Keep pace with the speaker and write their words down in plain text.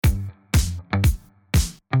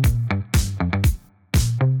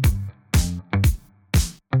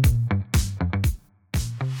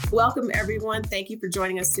Welcome, everyone. Thank you for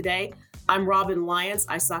joining us today. I'm Robin Lyons,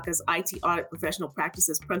 ISACA's IT Audit Professional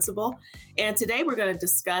Practices Principal. And today we're going to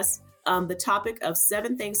discuss the topic of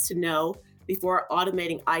 7 things to know before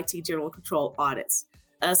automating IT general control audits.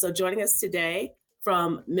 So joining us today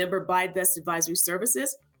from member Bidevest Advisory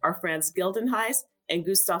Services are Franz Gildenhuis and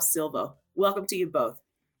Gustav Silva. Welcome to you both.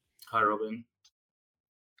 Hi, Robin.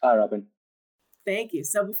 Hi, Robin. Thank you.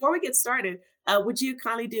 So before we get started, would you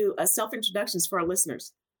kindly do self-introductions for our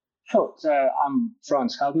listeners? Sure. So I'm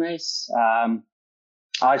Franz Gildenhuis.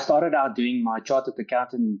 I started out doing my chartered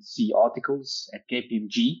accountancy articles at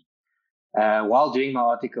KPMG. While doing my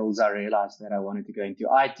articles, I realized that I wanted to go into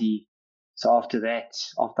IT. So after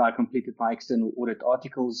I completed my external audit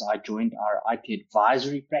articles, I joined our IT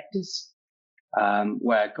advisory practice,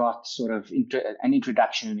 where I got sort of an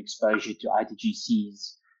introduction and exposure to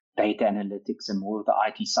ITGCs, data analytics, and more of the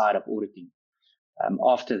IT side of auditing.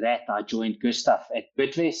 After that, I joined Gustav at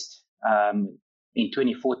Bidevest in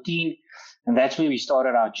 2014, and that's where we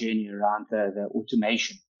started our journey around the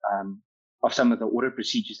automation of some of the audit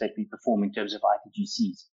procedures that we perform in terms of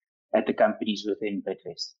ITGCs at the companies within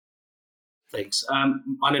Bidevest. Thanks.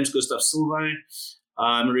 My name is Gustav Silva.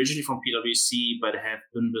 I'm originally from PwC, but have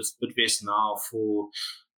been with Bidevest now for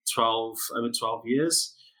over 12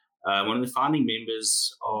 years. One of the founding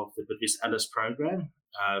members of the Bidevest Alice program,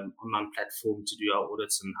 online platform to do our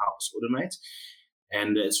audits and help us automate.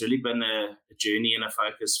 And it's really been a journey and a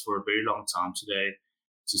focus for a very long time today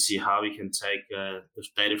to see how we can take the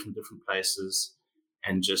data from different places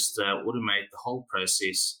and just automate the whole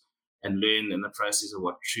process and learn in the process of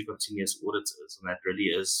what true continuous audit is. And that really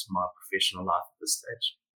is my professional life at this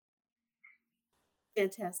stage.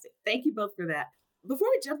 Fantastic. Thank you both for that. Before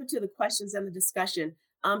we jump into the questions and the discussion,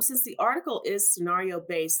 since the article is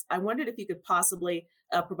scenario-based, I wondered if you could possibly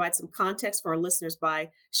provide some context for our listeners by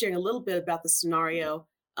sharing a little bit about the scenario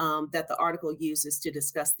that the article uses to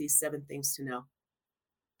discuss these 7 things to know.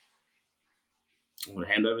 I'm going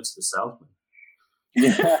to hand over to the salesman.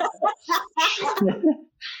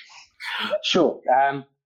 Sure.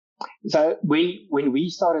 So when we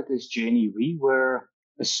started this journey, we were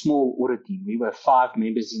a small audit team. We were 5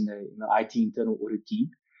 members in the IT internal audit team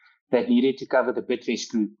that needed to cover the Bidevest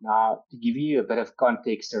group. Now, to give you a bit of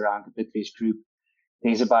context around the Bidevest group,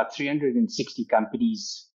 there's about 360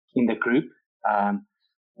 companies in the group,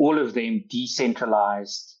 all of them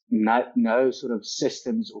decentralized, no sort of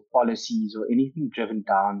systems or policies or anything driven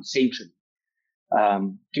down centrally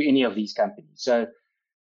to any of these companies. So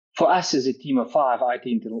for us as a team of 5 IT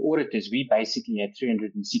internal auditors, we basically had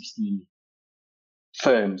 360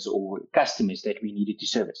 firms or customers that we needed to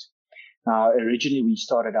service. Now, originally we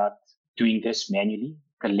started out doing this manually,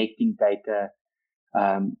 collecting data,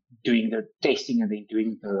 doing the testing and then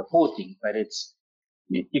doing the reporting, but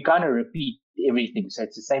you kind of repeat everything. So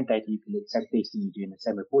it's the same data you collect, same testing you do, and the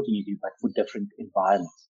same reporting you do, but for different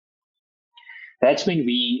environments. That's when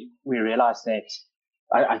we realized that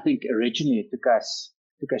I think originally it took us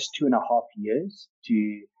 2.5 years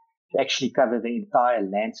to actually cover the entire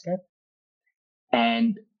landscape.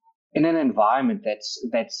 And in an environment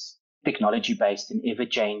that's technology based and ever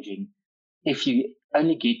changing, if you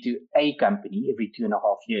only get to a company every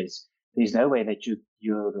 2.5 years, there's no way that you're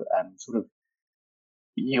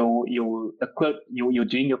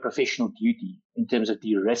doing your professional duty in terms of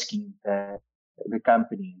de-risking the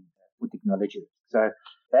company for technology. So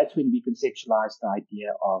that's when we conceptualized the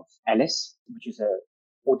idea of Alice, which is a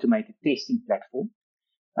automated testing platform.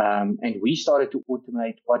 And we started to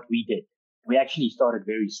automate what we did. We actually started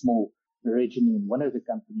very small. Originally in one of the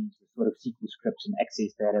companies with sort of SQL scripts and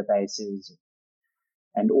Access databases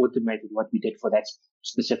and automated what we did for that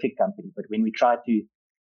specific company. But when we tried to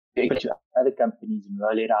take it to other companies and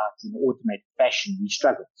roll it out in an automated fashion, we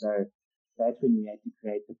struggled. So that's when we had to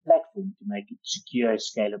create a platform to make it secure,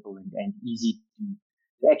 scalable, and easy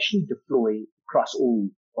to actually deploy across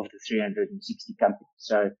all of the 360 companies.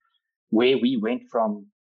 So where we went from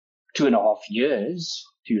 2.5 years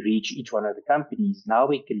to reach each one of the companies, now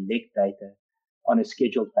we collect data on a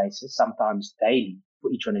scheduled basis, sometimes daily,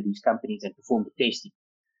 for each one of these companies and perform the testing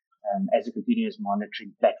as a continuous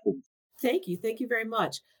monitoring platform. Thank you. Thank you very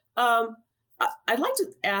much. I'd like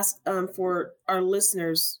to ask for our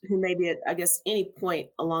listeners who may be at, any point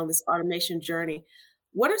along this automation journey,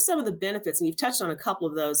 what are some of the benefits? And you've touched on a couple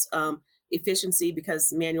of those, efficiency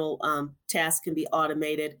because manual tasks can be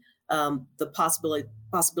automated, the possibility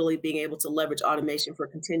of being able to leverage automation for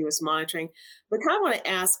continuous monitoring. But kind of want to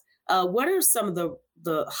ask, what are some of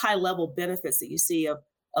the high level benefits that you see of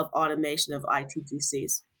automation of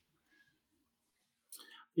ITGCs?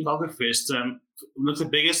 I think I'll go first. Look, the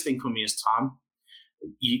biggest thing for me is time.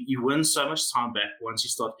 you win so much time back once you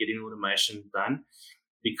start getting automation done,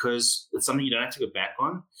 because it's something you don't have to go back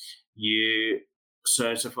on.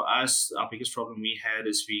 So for us, our biggest problem we had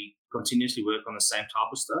is we continuously work on the same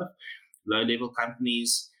type of stuff. Low-level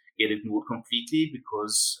companies get ignored completely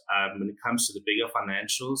because when it comes to the bigger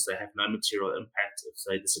financials, they have no material impact if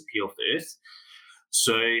they disappear off the earth.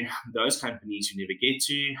 So those companies you never get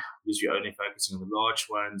to because you're only focusing on the large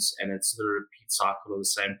ones, and it's the repeat cycle of the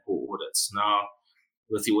same core audits. Now,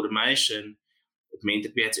 with the automation, it meant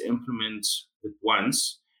that we had to implement it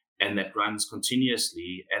once, and that runs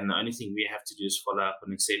continuously, and the only thing we have to do is follow up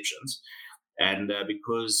on exceptions. And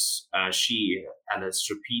because Alice,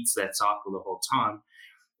 repeats that cycle the whole time,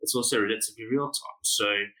 it's also relatively real time. So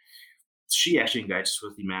she actually engages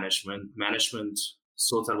with the management. Management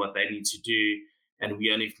sorts out what they need to do, and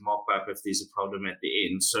we only mop up if there's a problem at the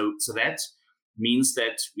end. So that means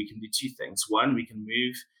that we can do two things. One, we can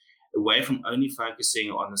move away from only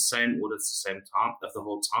focusing on the same audits the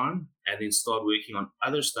whole time, and then start working on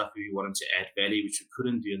other stuff if we wanted to add value, which we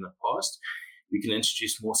couldn't do in the past. We can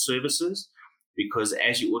introduce more services, because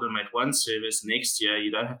as you automate one service, next year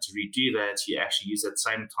you don't have to redo that. You actually use that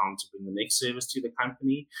same time to bring the next service to the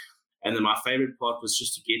company. And then my favorite part was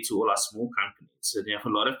just to get to all our small companies. So for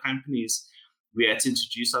a lot of companies, we had to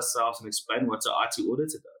introduce ourselves and explain what an IT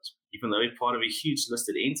auditor does. Even though we're part of a huge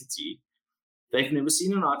listed entity, they've never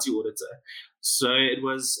seen an IT auditor. So it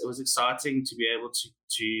was exciting to be able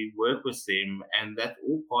to work with them, and that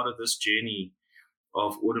all part of this journey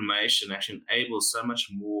of automation actually enables so much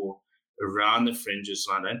more around the fringes.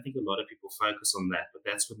 And I don't think a lot of people focus on that, but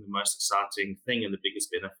that's been the most exciting thing and the biggest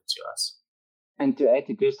benefit to us. And to add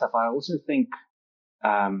to Gustav, I also think,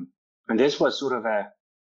 and this was sort of an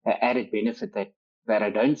added benefit that I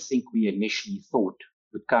don't think we initially thought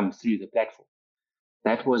would come through the platform.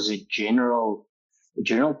 That was a general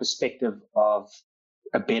perspective of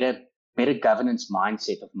a better governance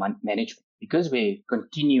mindset of management, because we're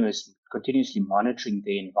continuously monitoring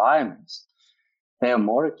the environments. They are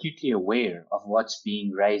more acutely aware of what's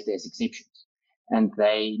being raised as exceptions, and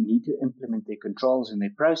they need to implement their controls and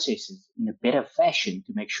their processes in a better fashion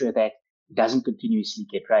to make sure that it doesn't continuously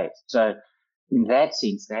get raised. So in that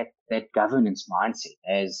sense, that governance mindset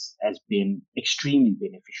has been extremely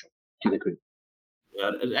beneficial to the group.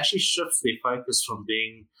 Yeah, it actually shifts their focus from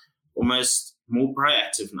being almost more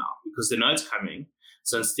proactive now, because they know it's coming.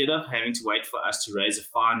 So instead of having to wait for us to raise a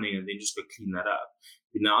finding and then just go clean that up,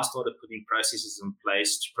 we now started putting processes in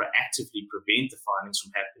place to proactively prevent the findings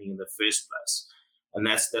from happening in the first place. And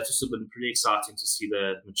that's also been pretty exciting to see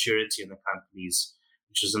the maturity in the companies,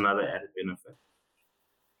 which is another added benefit.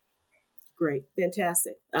 Great.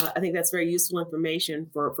 Fantastic. I think that's very useful information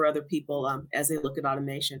for other people as they look at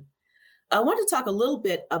automation. I want to talk a little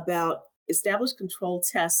bit about established control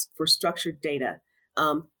tests for structured data.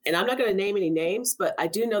 And I'm not going to name any names, but I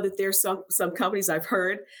do know that there's some companies I've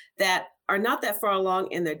heard that are not that far along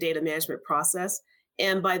in their data management process.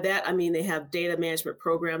 And by that, I mean they have data management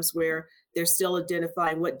programs where they're still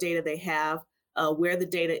identifying what data they have, where the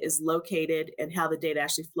data is located, and how the data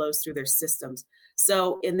actually flows through their systems.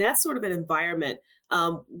 So in that sort of an environment,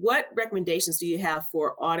 what recommendations do you have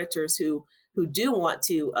for auditors who do want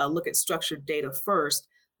to look at structured data first,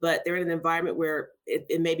 but they're in an environment where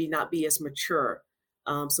it maybe not be as mature?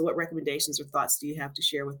 So what recommendations or thoughts do you have to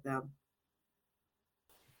share with them?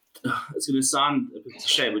 It's going to sound a bit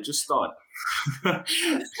cliche, but just start.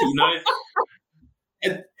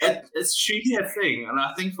 It's truly a thing. And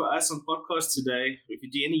I think for us on podcasts today, if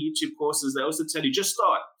you do any YouTube courses, they also tell you just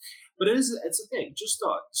start. But it's a thing, just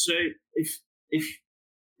start. So if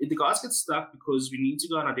the guys get stuck because we need to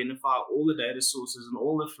go and identify all the data sources and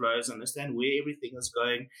all the flows, understand where everything is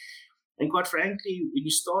going. And quite frankly, when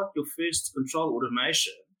you start your first control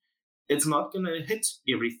automation, it's not going to hit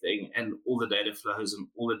everything and all the data flows and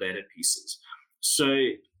all the data pieces. So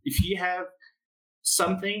if you have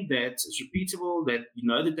something that is repeatable, that you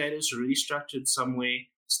know the data is already structured somewhere,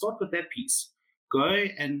 start with that piece. Go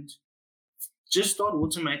and just start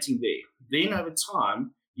automating there. Then over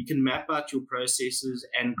time, you can map out your processes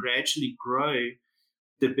and gradually grow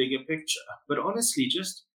the bigger picture. But honestly,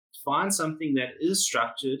 just find something that is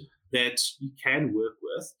structured that you can work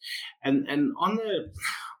with. And on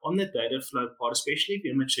the data flow part, especially if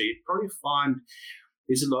you're immature, you probably find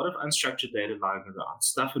there's a lot of unstructured data lying around,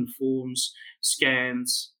 stuff in forms,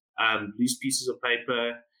 scans, loose pieces of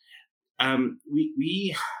paper. When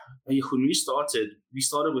we started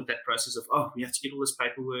with that process of, we have to get all this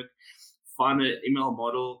paperwork, find an ML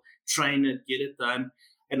model, train it, get it done.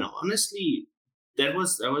 And honestly, that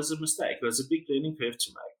was a mistake. It was a big learning curve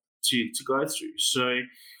to make, to go through. So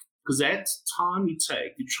Because that time you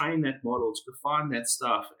take to train that model, to define that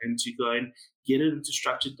stuff, and to go and get it into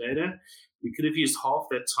structured data, we could have used half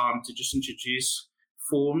that time to just introduce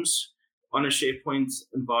forms on a SharePoint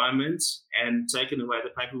environment and taken away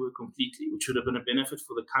the paperwork completely, which would have been a benefit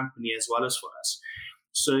for the company as well as for us.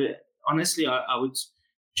 So honestly, I would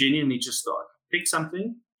genuinely just start. Pick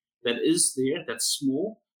something that is there, that's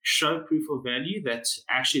small, show proof of value that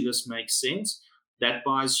actually this makes sense. That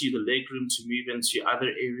buys you the leg room to move into other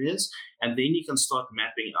areas, and then you can start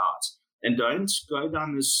mapping out. And don't go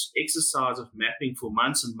down this exercise of mapping for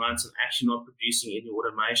months and months and actually not producing any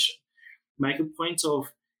automation. Make a point of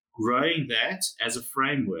growing that as a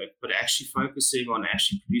framework, but actually focusing on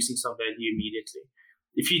actually producing some value immediately.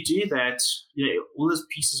 If you do that, all those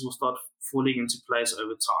pieces will start falling into place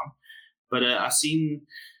over time. But I've seen,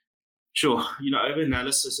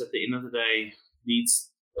 over-analysis at the end of the day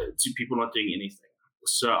leads to people not doing anything.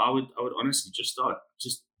 So I would honestly just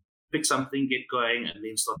pick something, get going, and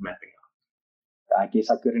then start mapping out. I guess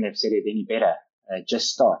I couldn't have said it any better. Just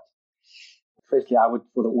start. Firstly, I would,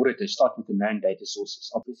 for the auditor, start with the known data sources.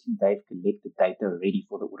 Obviously, they've collected data already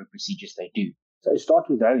for the audit procedures they do. So start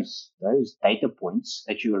with those data points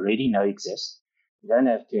that you already know exist. You don't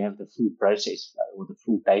have to have the full process flow or the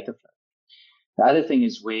full data flow. The other thing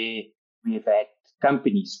is where we've had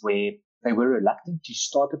companies where they were reluctant to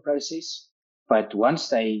start the process, but once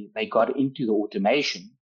they got into the automation,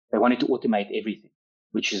 they wanted to automate everything,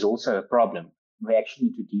 which is also a problem. We actually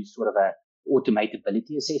introduced sort of a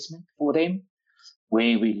automatability assessment for them,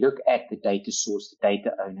 where we look at the data source, the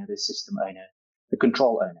data owner, the system owner, the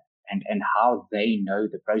control owner, and how they know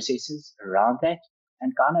the processes around that,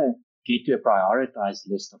 and kind of get to a prioritized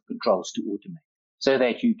list of controls to automate, so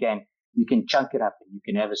that you can chunk it up and you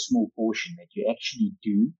can have a small portion that you actually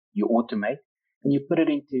do, you automate, and you put it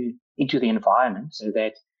into the environment so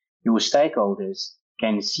that your stakeholders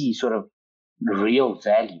can see sort of real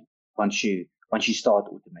value once you start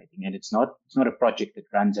automating. And it's not a project that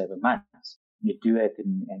runs over months. You do it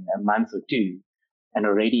in a month or two and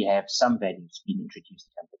already have some values being introduced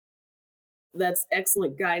to the company. That's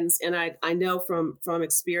excellent guidance. And I know from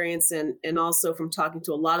experience and also from talking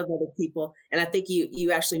to a lot of other people, and I think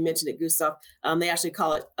you actually mentioned it, Gustav, they actually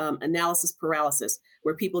call it analysis paralysis,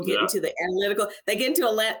 where people get into the analytical, they get into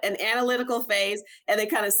an analytical phase and they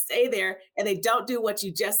kind of stay there and they don't do what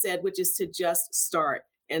you just said, which is to just start.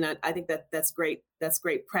 And I think that's great. That's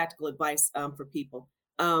great practical advice for people.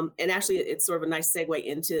 And actually, it's sort of a nice segue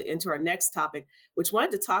into our next topic, which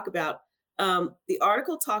wanted to talk about. The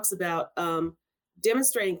article talks about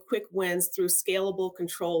demonstrating quick wins through scalable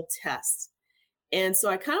control tests. And so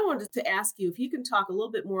I kind of wanted to ask you if you can talk a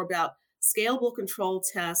little bit more about scalable control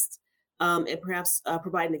tests and perhaps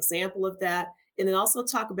provide an example of that, and then also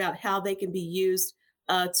talk about how they can be used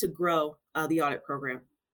to grow the audit program.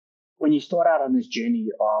 When you start out on this journey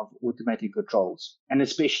of automated controls, and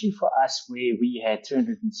especially for us where we had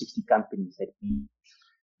 260 companies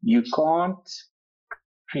you can't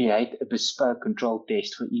create a bespoke control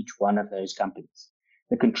test for each one of those companies.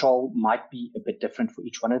 The control might be a bit different for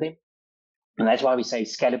each one of them. And that's why we say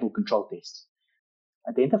scalable control tests.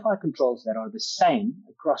 Identify controls that are the same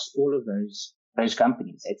across all of those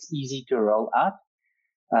companies. It's easy to roll out.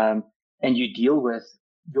 And you deal with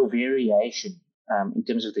your variation in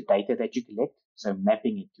terms of the data that you collect. So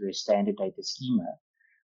mapping it to a standard data schema.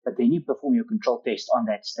 But then you perform your control test on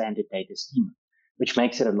that standard data schema, which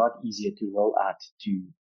makes it a lot easier to roll out to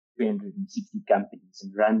 360 companies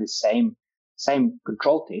and run the same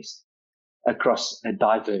control test across a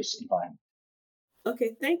diverse environment.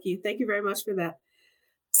 Okay, thank you. Thank you very much for that.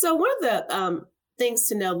 So one of the things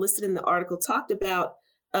to know listed in the article talked about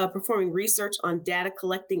performing research on data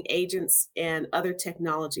collecting agents and other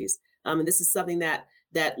technologies. And this is something that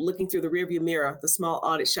looking through the rearview mirror, the small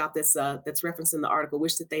audit shop that's referenced in the article,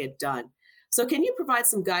 wish that they had done. So can you provide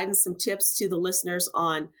some guidance, some tips to the listeners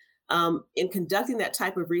on in conducting that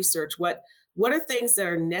type of research? What are things that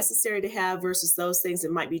are necessary to have versus those things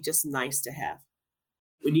that might be just nice to have?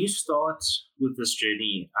 When you start with this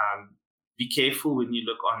journey, be careful when you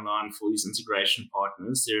look online for these integration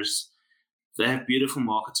partners. They have beautiful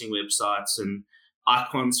marketing websites and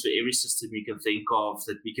icons for every system you can think of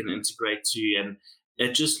that we can integrate to, and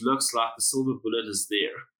it just looks like the silver bullet is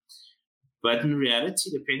there. But in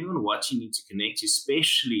reality, depending on what you need to connect to,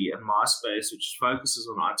 especially in my space, which focuses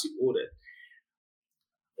on IT audit,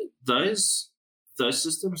 those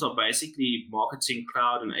systems are basically marketing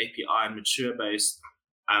cloud and API and mature-based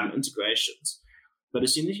integrations. But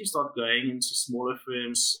as soon as you start going into smaller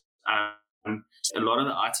firms, a lot of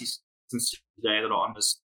the IT systems today that are on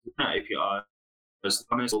this API,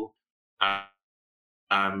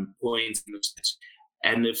 points,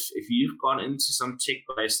 And if you've gone into some tech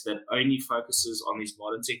base that only focuses on these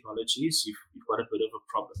modern technologies, you've got a bit of a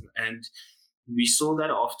problem. And we saw that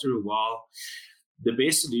after a while, the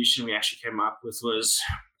best solution we actually came up with was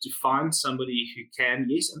to find somebody who can,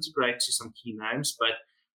 yes, integrate to some key names, but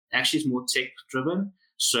actually is more tech driven.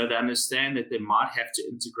 So they understand that they might have to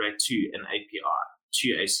integrate to an API,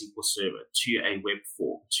 to a SQL server, to a web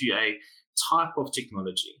form, to a type of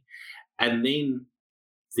technology. And then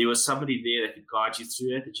there was somebody there that could guide you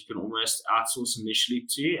through it, that you can almost outsource initially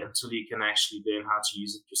to until you can actually learn how to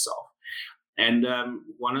use it yourself. And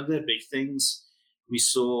one of the big things we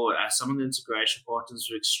saw, some of the integration partners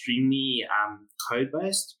were extremely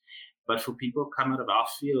code-based, but for people who come out of our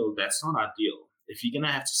field, that's not ideal. If you're going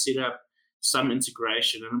to have to set up some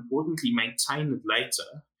integration and importantly maintain it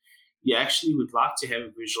later, you actually would like to have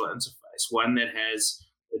a visual interface, one that has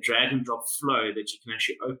a drag and drop flow that you can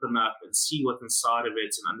actually open up and see what's inside of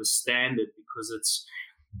it and understand it, because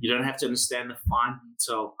you don't have to understand the fine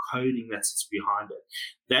detail coding that sits behind it.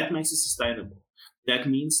 That makes it sustainable. That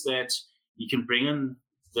means that you can bring in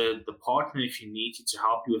the partner if you need to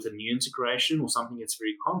help you with a new integration or something that's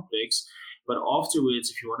very complex. But afterwards,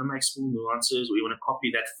 if you want to make small nuances or you want to copy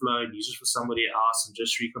that flow and use it for somebody else and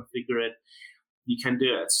just reconfigure it, you can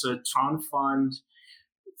do it. So try and find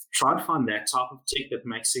that type of tech that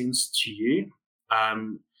makes sense to you.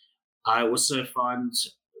 I also find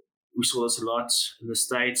we saw this a lot in the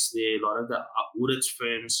States. There are a lot of the audit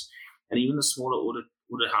firms and even the smaller audit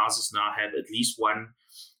houses now have at least one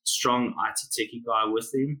strong IT techie guy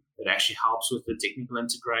with them that actually helps with the technical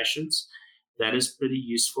integrations. That is pretty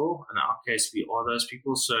useful. In our case, we are those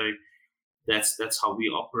people. So that's how we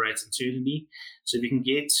operate internally. So if you can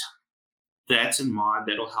get that in mind,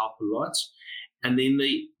 that'll help a lot. And then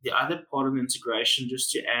the other part of the integration,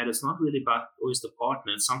 just to add, it's not really about always the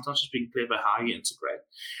partner. It's sometimes just being clever how you integrate.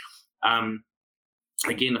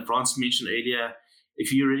 Again, Franz mentioned earlier,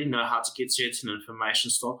 if you really know how to get certain information,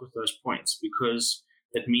 start with those points, because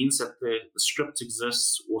that means that the script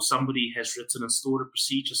exists or somebody has written and stored a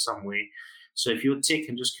procedure somewhere. So if your tech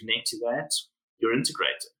can just connect to that, you're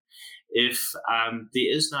integrated. If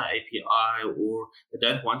there is no API or they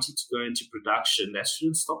don't want you to go into production, that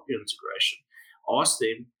shouldn't stop your integration. Ask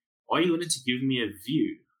them, are you willing to give me a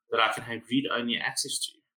view that I can have read-only access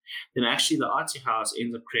to? Then actually the IT house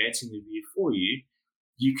ends up creating the view for you.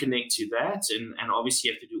 You connect to that, and obviously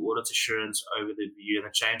you have to do audit assurance over the view and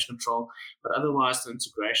the change control, but otherwise the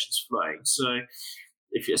integration's flowing. So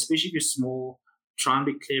especially if you're small, try and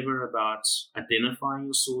be clever about identifying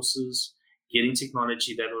your sources, getting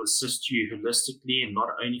technology that will assist you holistically and not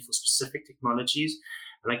only for specific technologies.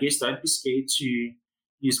 And I guess don't be scared to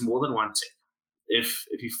use more than one tech. If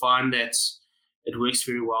you find that it works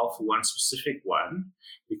very well for one specific one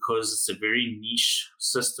because it's a very niche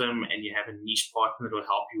system and you have a niche partner that will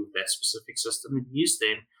help you with that specific system, and use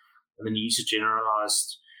them, and then use a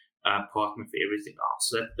generalized partner for everything else.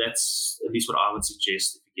 So that's at least what I would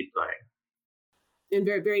suggest if you get going. And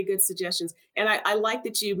very, very good suggestions. And I like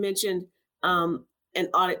that you mentioned an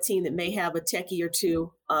audit team that may have a techie or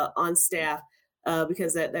two on staff,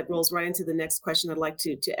 because that rolls right into the next question I'd like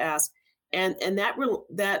to ask. And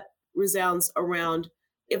that resounds around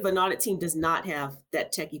if an audit team does not have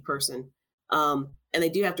that techie person, and they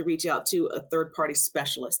do have to reach out to a third-party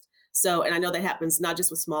specialist. So, and I know that happens not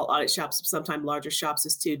just with small audit shops, but sometimes larger shops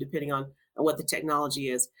as too, depending on what the technology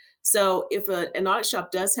is. So if an audit shop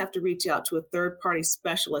does have to reach out to a third-party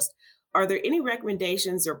specialist, are there any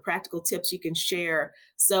recommendations or practical tips you can share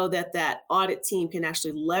so that audit team can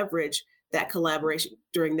actually leverage that collaboration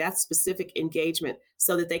during that specific engagement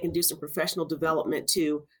so that they can do some professional development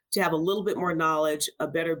to have a little bit more knowledge, a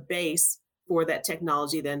better base for that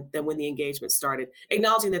technology than when the engagement started,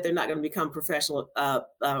 acknowledging that they're not going to become professional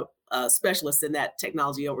specialists in that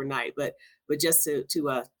technology overnight, but just to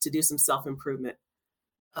do some self-improvement?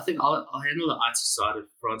 I think I'll handle the IT side if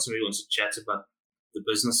Franz maybe wants to chat about the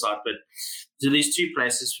business side. But there's two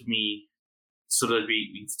places for me sort of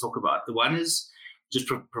we need to talk about. The one is just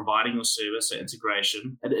providing your service or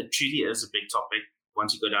integration. And it truly is a big topic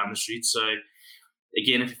once you go down the street. So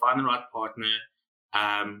again, if you find the right partner,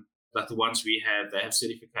 like the ones we have, they have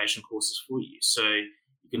certification courses for you. So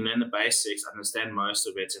you can learn the basics, understand most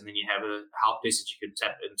of it, and then you have a help desk that you can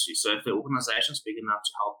tap into. So if the organization is big enough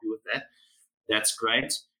to help you with that, that's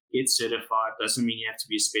great. Get certified. Doesn't mean you have to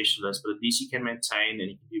be a specialist, but at least you can maintain and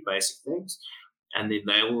you can do basic things. And then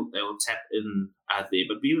they will tap in there.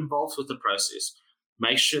 But be involved with the process.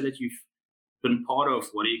 Make sure that you've been part of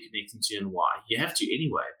what are you connecting to and why. You have to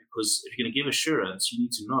anyway, because if you're going to give assurance, you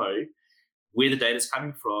need to know where the data is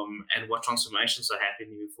coming from and what transformations are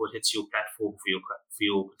happening before it hits your platform for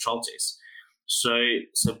your control test. So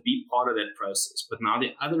be part of that process. But now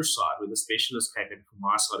the other side, where the specialist came in, from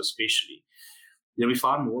my side especially, we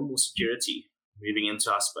found more and more security moving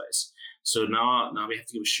into our space. So now we have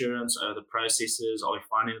to give assurance over the processes. Are we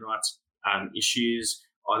finding the right issues?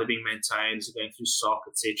 Are they being maintained? Is it going through SOC,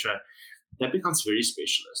 etc.? That becomes very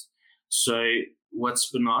specialist. So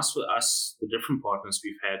what's been nice for us, the different partners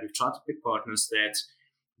we've tried to pick partners that,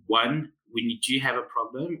 one, when you do have a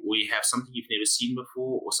problem or you have something you've never seen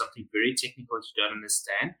before or something very technical that you don't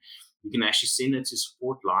understand, you can actually send it to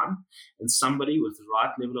support line and somebody with the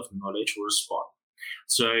right level of knowledge will respond.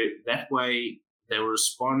 So that way they will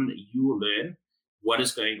respond, you will learn what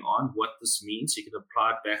is going on, what this means. You can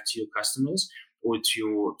apply it back to your customers or to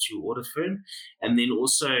your audit firm. And then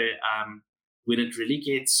also when it really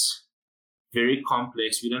gets very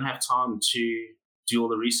complex, we don't have time to do all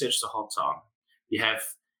the research the whole time. We have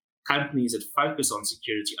companies that focus on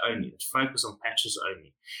security only, that focus on patches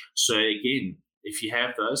only. So again, if you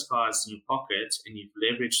have those guys in your pocket and you've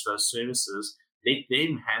leveraged those services, let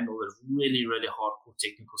them handle the really, really hardcore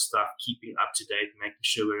technical stuff, keeping up to date, making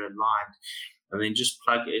sure we're aligned, and then just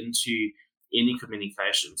plug into any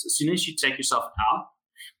communications. As soon as you take yourself out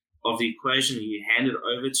of the equation and you hand it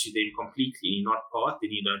over to them completely, you're not part,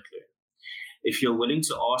 then you don't learn. If you're willing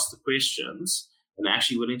to ask the questions and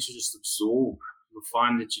actually willing to just absorb, you'll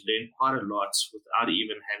find that you learn quite a lot without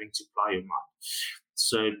even having to apply your mind.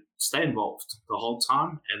 So stay involved the whole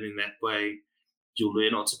time, and in that way, you'll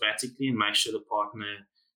learn automatically and make sure the partner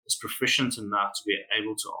is proficient enough to be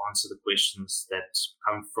able to answer the questions that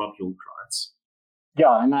come from your clients.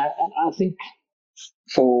 Yeah, and I think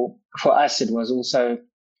for us, it was also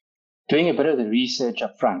doing a bit of the research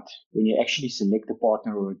up front when you actually select a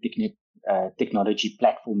partner or a technology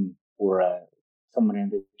platform or someone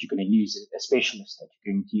that you're going to use, a specialist that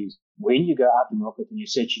you're going to use. When you go out in the market and you're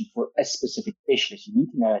searching for a specific specialist, you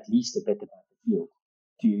need to know at least a bit about the field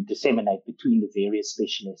to disseminate between the various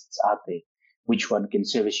specialists out there, which one can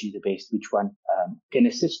service you the best, which one can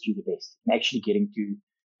assist you the best in actually getting to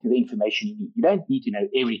the information you need. You don't need to know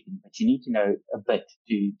everything, but you need to know a bit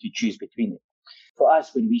to choose between them. For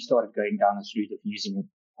us, when we started going down this route of using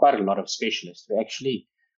quite a lot of specialists, we actually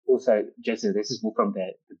also, just this is more from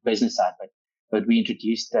the business side, but we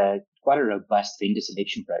introduced quite a robust vendor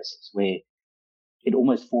selection process where it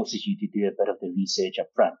almost forces you to do a bit of the research up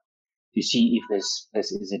front to see if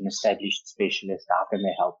this is an established specialist, how can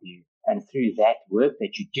they help you? And through that work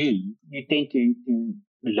that you do, you tend to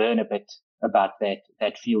learn a bit about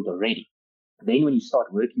that field already. Then when you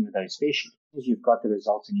start working with those specialists, you've got the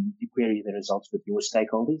results and you need to query the results with your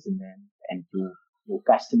stakeholders and your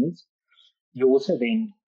customers. You also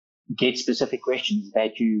then get specific questions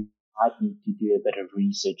that you might need to do a bit of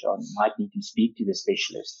research on, might need to speak to the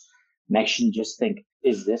specialist and actually just think,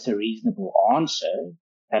 is this a reasonable answer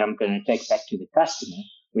that I'm going to take back to the customer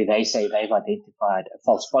where they say they've identified a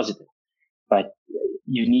false positive? But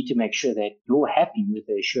you need to make sure that you're happy with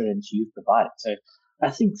the assurance you've provided. So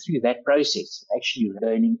I think through that process, actually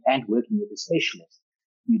learning and working with a specialist,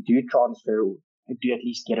 you do transfer, or you do at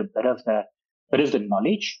least get a bit of the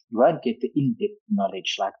knowledge. You won't get the in-depth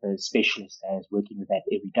knowledge like the specialist has working with that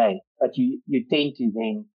every day, but you tend to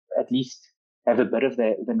then at least have a bit of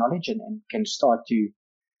the knowledge and can start to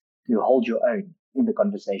hold your own in the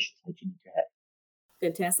conversations that you need to have.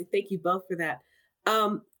 Fantastic. Thank you both for that.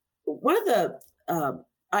 One of the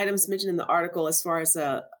items mentioned in the article as far as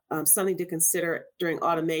something to consider during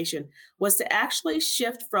automation was to actually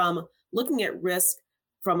shift from looking at risk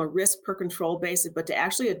from a risk per control basis, but to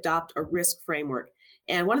actually adopt a risk framework.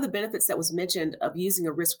 And one of the benefits that was mentioned of using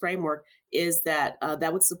a risk framework is that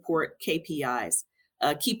that would support KPIs,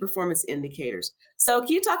 key performance indicators. So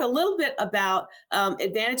can you talk a little bit about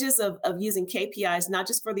advantages of using KPIs, not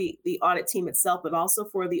just for the audit team itself, but also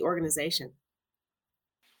for the organization?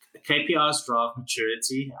 KPIs drive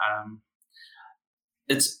maturity.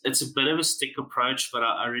 It's a bit of a stick approach, but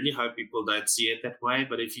I really hope people don't see it that way.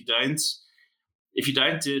 But if you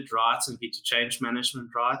don't do it right and get your change management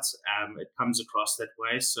right, it comes across that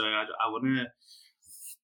way. So I want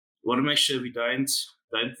to make sure we don't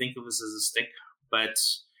think of this as a stick, but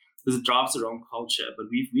because it drives the wrong culture. But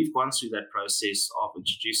we've gone through that process of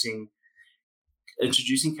introducing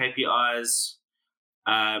KPIs.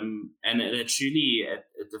 And it truly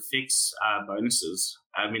it affects bonuses.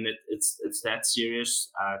 I mean, it's that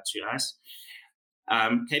serious to us.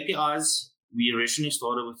 KPIs, we originally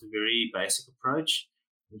started with a very basic approach.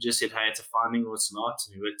 We just said, hey, it's a finding or it's not,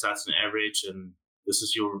 and we worked out an average, and this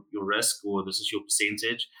is your risk or this is your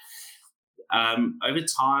percentage. Over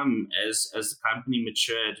time, as the company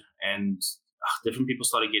matured and different people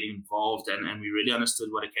started getting involved, and we really understood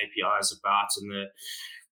what a KPI is about, and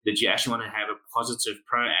that you actually want to have a positive,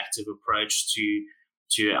 proactive approach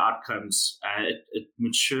to outcomes. It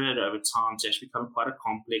matured over time to actually become quite a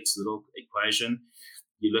complex little equation.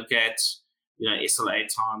 You look at SLA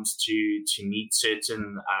times to meet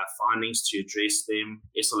certain findings, to address them.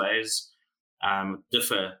 SLAs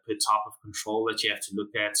differ per type of control that you have to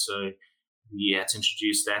look at. So we had to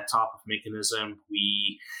introduce that type of mechanism.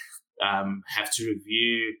 We have to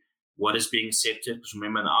review what is being accepted. Because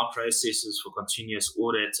remember, in our processes for continuous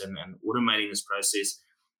audit and automating this process,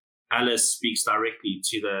 Alice speaks directly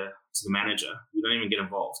to the manager. We don't even get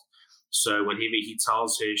involved. So whatever he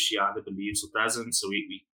tells her, she either believes or doesn't. So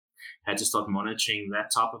we had to start monitoring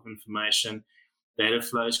that type of information. Data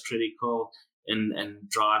flow is critical in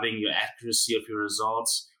driving your accuracy of your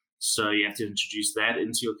results. So you have to introduce that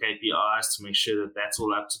into your KPIs to make sure that that's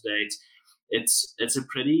all up to date. It's a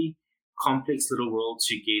pretty complex little world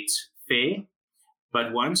to get fair.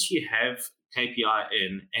 But once you have KPI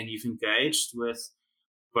in and you've engaged with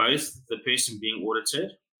both the person being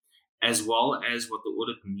audited as well as what the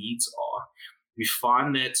audit needs are, we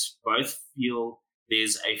find that both feel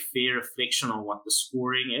there's a fair reflection on what the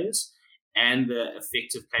scoring is and the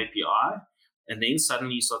effective KPI. And then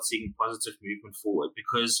suddenly you start seeing positive movement forward,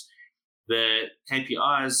 because the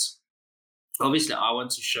KPIs, obviously I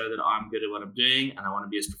want to show that I'm good at what I'm doing and I want to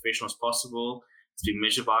be as professional as possible. It's being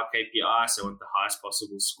measured by KPIs, so I want the highest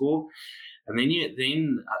possible score. And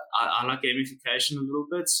then I like gamification a little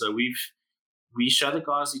bit. So we show the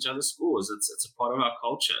guys each other's scores. It's a part of our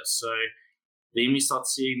culture. So then we start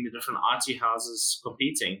seeing the different IT houses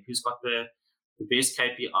competing. Who's got the best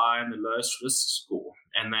KPI and the lowest risk score?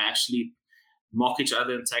 And they actually mock each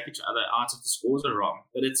other and take each other out if the scores are wrong.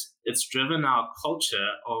 But it's driven our culture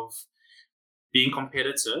of being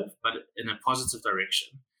competitive, but in a positive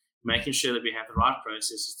direction, making sure that we have the right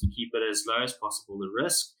processes to keep it as low as possible, the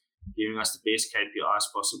risk, giving us the best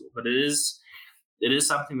KPIs possible. But it is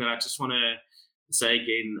something that I just want to say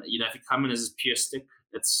again, if you come in as a pure stick,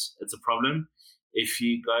 it's a problem. If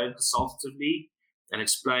you go consultatively and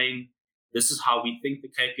explain, this is how we think the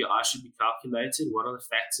KPI should be calculated, what are the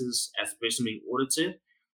factors as the person being audited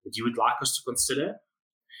that you would like us to consider,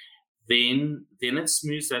 then it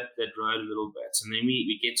smooths that road a little bit. And then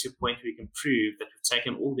we get to a point where we can prove that we've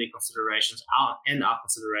taken all their considerations out and our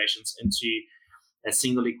considerations into a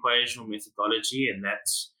single equation or methodology. And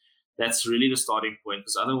that's really the starting point,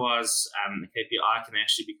 because otherwise the KPI can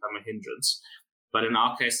actually become a hindrance. But in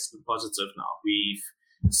our case, it's been positive now. We've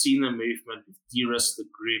seen the movement, we've de-risked the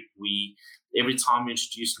group. Every time we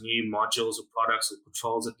introduce new modules or products or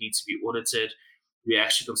controls that need to be audited, we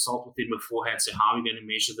actually consult with them beforehand, say, how are we going to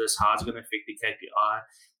measure this? How is it going to affect the KPI?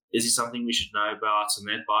 Is it something we should know about? And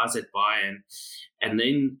that buys that buy-in. And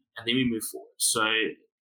then we move forward. So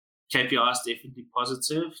KPI is definitely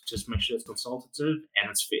positive. Just make sure it's consultative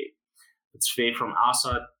and it's fair. It's fair from our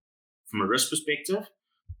side, from a risk perspective.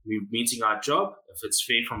 We're meeting our job. If it's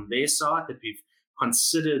fair from their side, that we've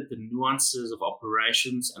considered the nuances of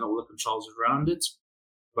operations and all the controls around it,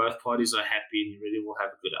 both parties are happy and you really will have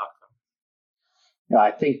a good outcome. Yeah,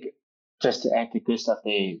 I think just to add to Gustav,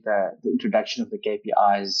 the introduction of the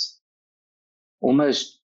KPIs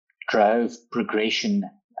almost drove progression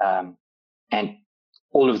and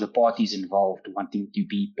all of the parties involved wanting to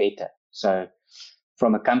be better. So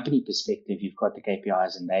from a company perspective, you've got the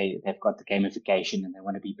KPIs and they've got the gamification and they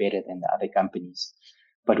want to be better than the other companies.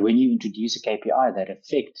 But when you introduce a KPI that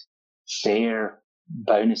affect their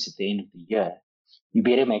bonus at the end of the year, you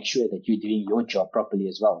better make sure that you're doing your job properly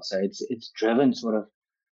as well. So it's driven sort of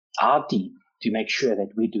our team to make sure that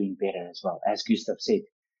we're doing better as well. As Gustav said,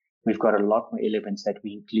 we've got a lot more elements that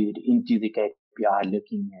we include into the KPI,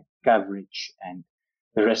 looking at coverage and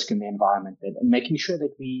the risk in the environment and making sure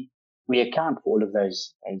that we account for all of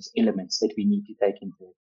those elements that we need to take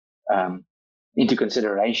into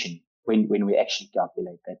consideration when we actually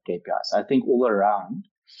calculate that KPI. So I think all around,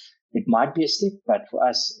 it might be a step, but for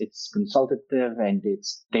us, it's consultative and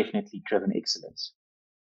it's definitely driven excellence.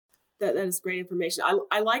 That is great information.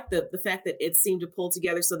 I like the fact that it seemed to pull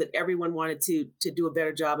together so that everyone wanted to do a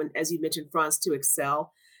better job. And as you mentioned, Franz, to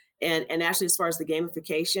excel. And actually, as far as the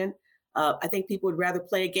gamification, I think people would rather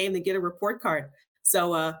play a game than get a report card.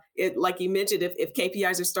 So like you mentioned, if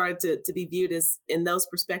KPIs are starting to be viewed as in those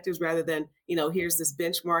perspectives rather than, here's this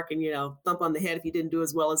benchmark and, thump on the head if you didn't do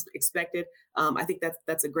as well as expected, I think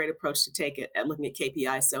that's a great approach to take at looking at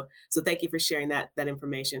KPIs. So thank you for sharing that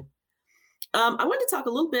information. I want to talk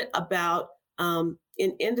a little bit about, in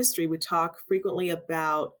industry, we talk frequently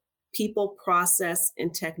about people, process,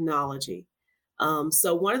 and technology.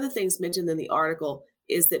 So one of the things mentioned in the article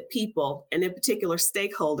is that people, and in particular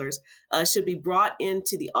stakeholders, should be brought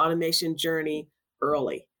into the automation journey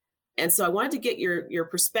early. And so I wanted to get your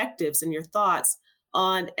perspectives and your thoughts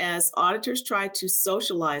on, as auditors try to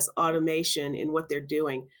socialize automation in what they're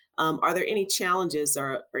doing. Are there any challenges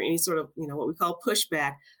or any sort of, what we call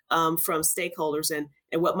pushback from stakeholders, and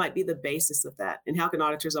what might be the basis of that, and how can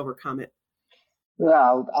auditors overcome it?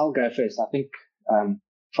 Well, I'll go first. I think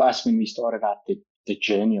for us, when we started out the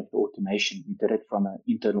journey of the automation, we did it from an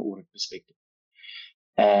internal audit perspective.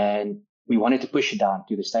 And we wanted to push it down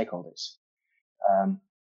to the stakeholders.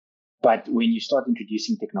 But when you start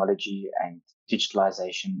introducing technology and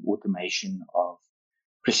digitalization, automation of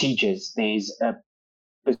procedures, there's a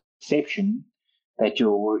perception that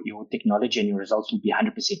your technology and your results will be 100%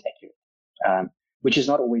 accurate, which is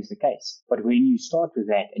not always the case. But when you start with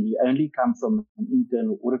that and you only come from an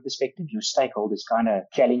internal audit perspective, your stakeholders kind of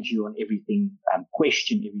challenge you on everything,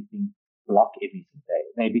 question everything, block everything.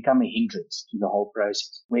 They become a hindrance to the whole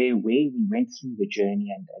process. Where we went through the journey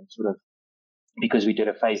and sort of, because we did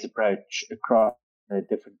a phased approach across the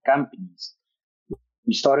different companies,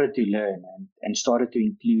 we started to learn and started to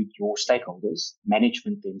include your stakeholders,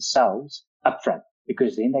 management themselves, upfront,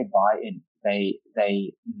 because then they buy in.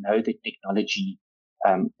 They know the technology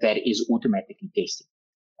that is automatically testing.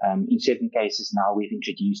 In certain cases now we've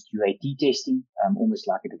introduced UAT testing, almost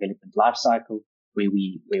like a development lifecycle, where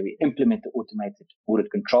we implement the automated audit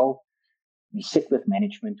control. We sit with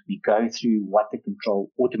management. We go through what the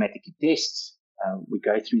control automatically tests. We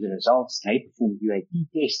go through the results. They perform UAT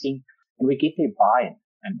testing, and we get their buy-in,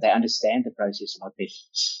 and they understand the process a lot better.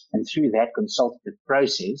 And through that consultative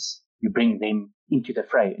process, you bring them into the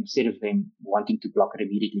fray instead of them wanting to block it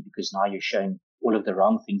immediately because now you're showing all of the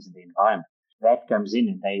wrong things in the environment. That comes in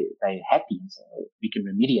and they're happy and say, oh, we can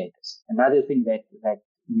remediate this. Another thing that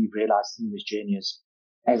we've realized through this journey is,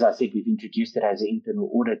 as I said, we've introduced it as an internal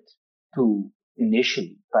audit tool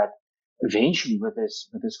initially, but eventually with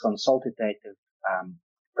this consultative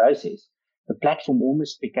process, the platform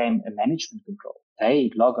almost became a management control.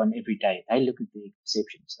 They log on every day. They look at the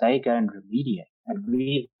exceptions. They go and remediate. And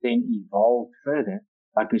we then evolved further,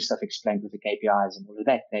 like Gustav explained with the KPIs and all of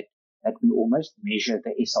that we almost measure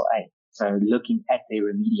the SLA. So looking at their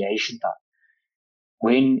remediation time.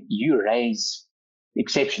 When you raise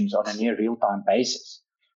exceptions on a near real-time basis,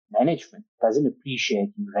 management doesn't appreciate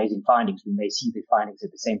you raising findings when they see the findings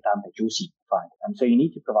at the same time that you're seeing the findings. And so you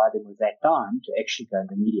need to provide them with that time to actually go and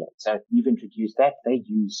remediate. So we've introduced that. They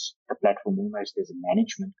use the platform almost as a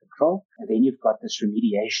management control. And then you've got this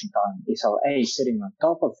remediation time SLA sitting on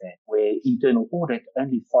top of that, where internal audit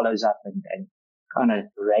only follows up and kind of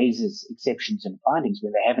raises exceptions and findings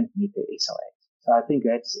when they haven't met their SLA. So I think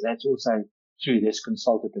that's also through this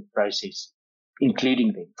consultative process,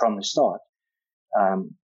 including them from the start,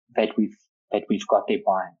 that we've got their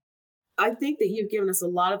buy-in. I think that you've given us a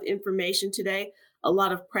lot of information today, a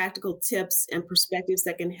lot of practical tips and perspectives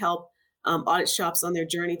that can help audit shops on their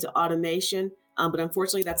journey to automation. But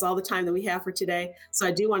unfortunately, that's all the time that we have for today. So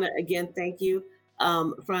I do want to again thank you,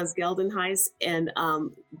 Frans Geldenhuis and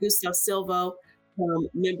Gustav Silvo,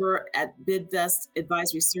 member at Bidvest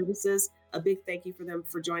Advisory Services. A big thank you for them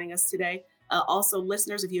for joining us today. Also,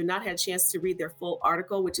 listeners, if you have not had a chance to read their full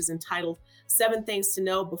article, which is entitled 7 Things to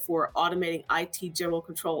Know Before Automating IT General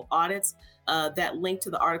Control Audits, that link to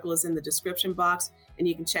the article is in the description box, and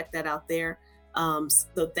you can check that out there.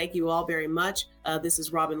 So thank you all very much. This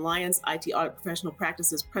is Robin Lyons, IT Audit Professional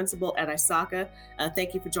Practices Principal at ISACA.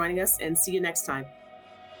 Thank you for joining us, and see you next time.